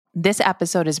This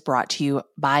episode is brought to you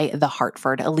by The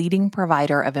Hartford, a leading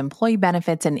provider of employee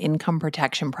benefits and income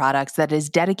protection products that is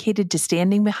dedicated to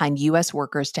standing behind U.S.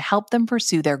 workers to help them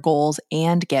pursue their goals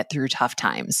and get through tough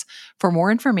times. For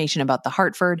more information about The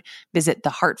Hartford, visit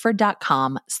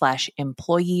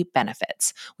thehartford.com/employee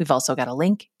benefits. We've also got a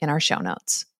link in our show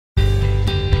notes.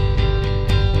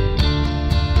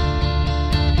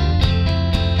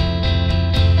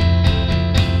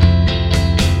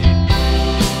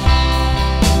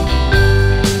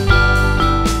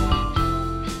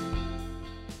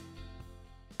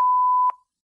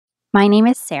 My name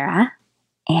is Sarah,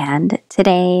 and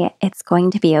today it's going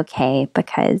to be okay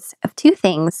because of two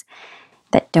things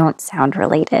that don't sound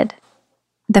related.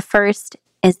 The first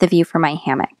is the view from my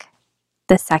hammock.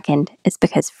 The second is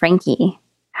because Frankie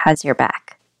has your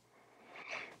back.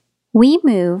 We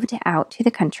moved out to the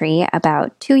country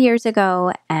about 2 years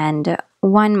ago, and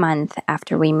 1 month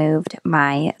after we moved,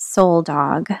 my soul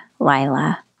dog,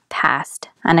 Lila, passed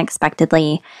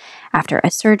unexpectedly after a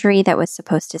surgery that was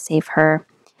supposed to save her.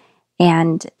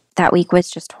 And that week was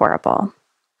just horrible.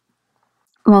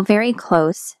 Well, very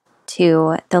close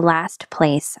to the last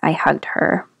place I hugged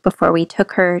her before we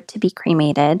took her to be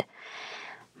cremated,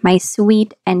 my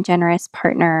sweet and generous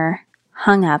partner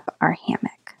hung up our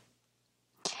hammock.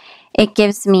 It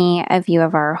gives me a view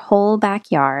of our whole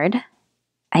backyard.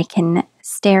 I can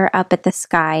stare up at the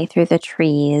sky through the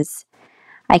trees.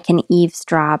 I can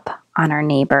eavesdrop on our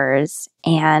neighbors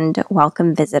and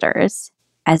welcome visitors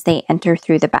as they enter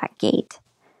through the back gate.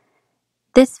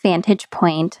 This vantage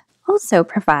point also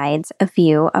provides a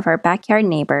view of our backyard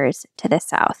neighbors to the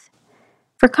south.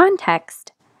 For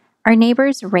context, our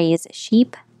neighbors raise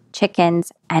sheep,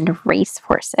 chickens, and race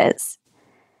horses.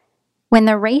 When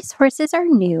the race horses are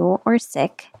new or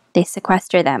sick, they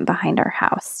sequester them behind our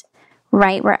house,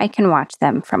 right where I can watch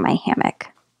them from my hammock.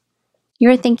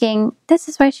 You're thinking, this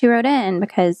is why she wrote in,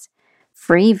 because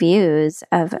free views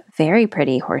of very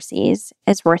pretty horsies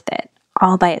is worth it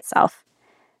all by itself.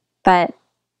 But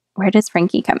where does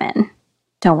Frankie come in?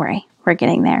 Don't worry, we're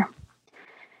getting there.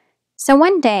 So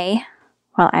one day,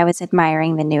 while I was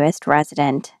admiring the newest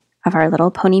resident of our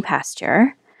little pony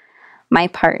pasture, my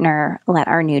partner let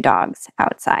our new dogs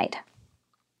outside.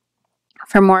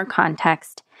 For more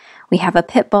context, we have a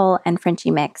pit bull and Frenchie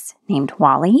mix named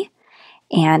Wally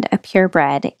and a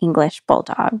purebred English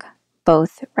bulldog,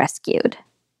 both rescued.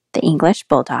 The English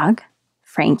bulldog,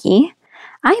 Frankie,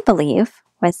 I believe,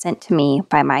 was sent to me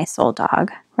by my soul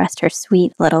dog, rest her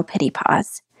sweet little pity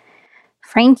paws.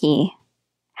 Frankie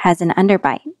has an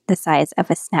underbite the size of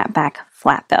a snapback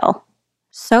flatbill.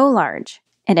 So large,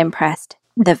 it impressed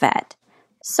the vet.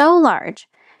 So large,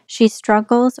 she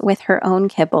struggles with her own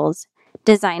kibbles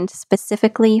designed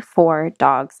specifically for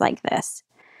dogs like this.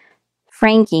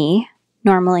 Frankie,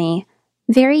 normally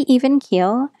very even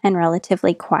keel and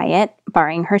relatively quiet,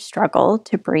 barring her struggle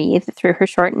to breathe through her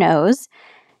short nose,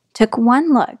 took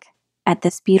one look at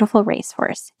this beautiful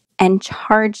racehorse and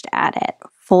charged at it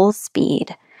full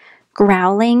speed,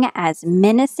 growling as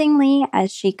menacingly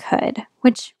as she could,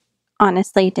 which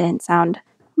honestly didn't sound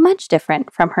much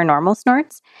different from her normal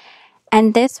snorts.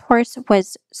 And this horse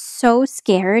was so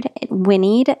scared it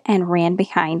whinnied and ran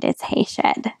behind its hay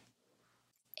shed.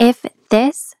 If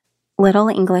this little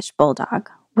English bulldog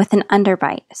with an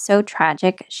underbite so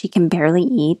tragic she can barely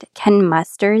eat can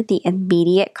muster the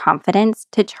immediate confidence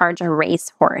to charge a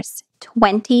racehorse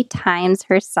 20 times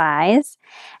her size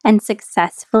and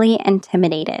successfully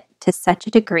intimidate it to such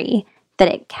a degree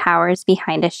that it cowers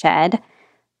behind a shed,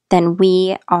 then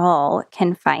we all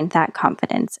can find that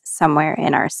confidence somewhere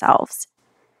in ourselves.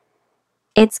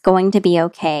 It's going to be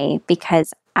okay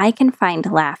because I can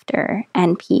find laughter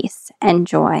and peace and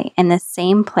joy in the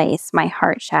same place my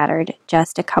heart shattered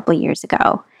just a couple years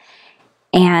ago.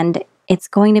 And it's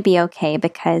going to be okay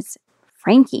because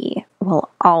Frankie will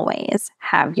always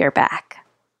have your back.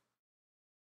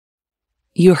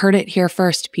 You heard it here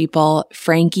first, people.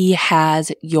 Frankie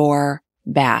has your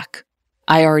back.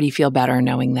 I already feel better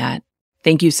knowing that.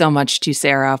 Thank you so much to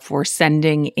Sarah for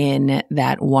sending in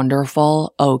that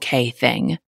wonderful okay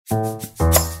thing.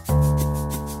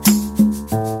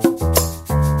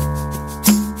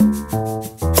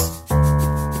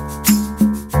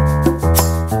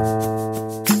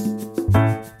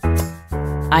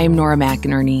 I'm Nora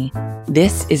McInerney.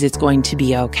 This is It's Going to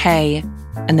Be Okay.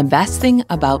 And the best thing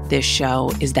about this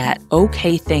show is that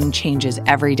okay thing changes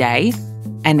every day,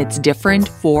 and it's different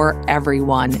for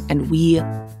everyone. And we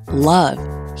love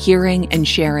hearing and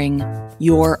sharing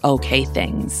your okay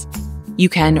things. You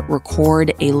can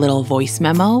record a little voice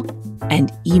memo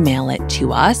and email it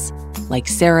to us. like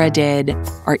Sarah did.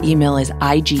 Our email is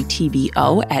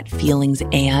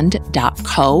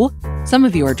igtbo@feelingsand.co. Some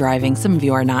of you are driving, some of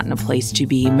you are not in a place to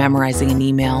be memorizing an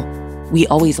email. We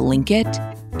always link it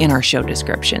in our show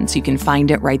description, so you can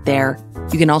find it right there.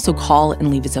 You can also call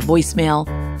and leave us a voicemail,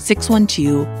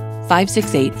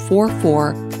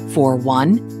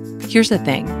 612-568-4441. Here's the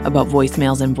thing about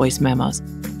voicemails and voice memos.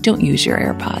 Don't use your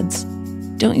AirPods.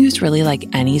 Don't use really like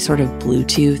any sort of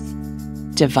Bluetooth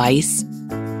device.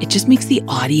 It just makes the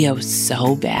audio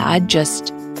so bad.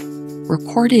 Just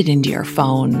record it into your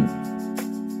phone.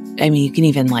 I mean, you can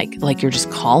even like you're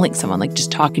just calling someone, like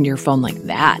just talking to your phone like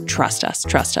that. Trust us,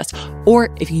 trust us. Or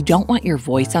if you don't want your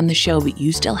voice on the show, but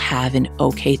you still have an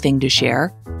okay thing to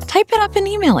share, type it up and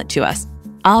email it to us.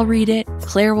 I'll read it.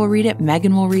 Claire will read it.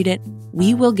 Megan will read it.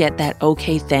 We will get that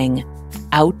okay thing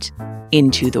out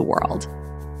into the world.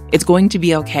 It's Going to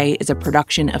Be Okay is a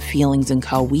production of Feelings &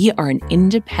 Co. We are an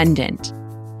independent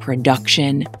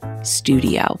production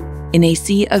studio. In a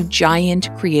sea of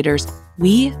giant creators,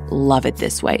 we love it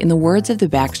this way. In the words of the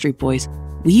Backstreet Boys,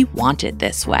 we want it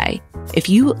this way. If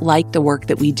you like the work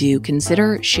that we do,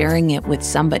 consider sharing it with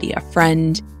somebody, a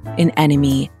friend, an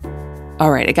enemy.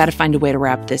 All right, I got to find a way to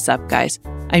wrap this up, guys.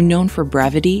 I'm known for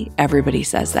brevity. Everybody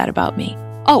says that about me.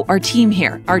 Oh, our team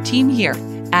here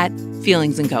at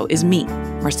Feelings & Co. is me,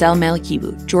 Marcel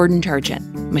Malakibu, Jordan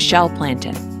Turgeon, Michelle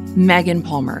Planton, Megan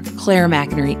Palmer, Claire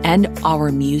McInerney, and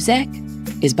our music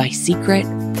is by Secret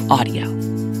Audio.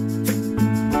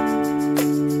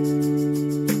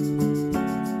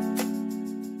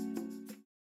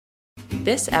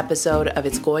 This episode of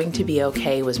It's Going to Be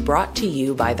Okay was brought to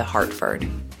you by The Hartford.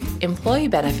 Employee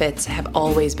benefits have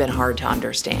always been hard to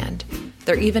understand.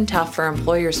 They're even tough for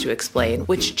employers to explain,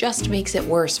 which just makes it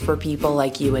worse for people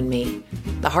like you and me.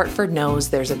 The Hartford knows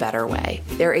there's a better way.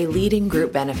 They're a leading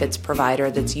group benefits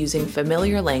provider that's using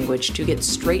familiar language to get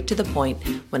straight to the point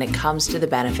when it comes to the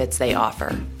benefits they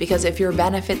offer. Because if your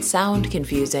benefits sound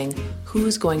confusing,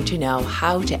 who's going to know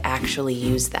how to actually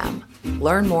use them?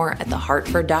 Learn more at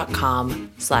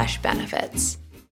thehartford.com/benefits.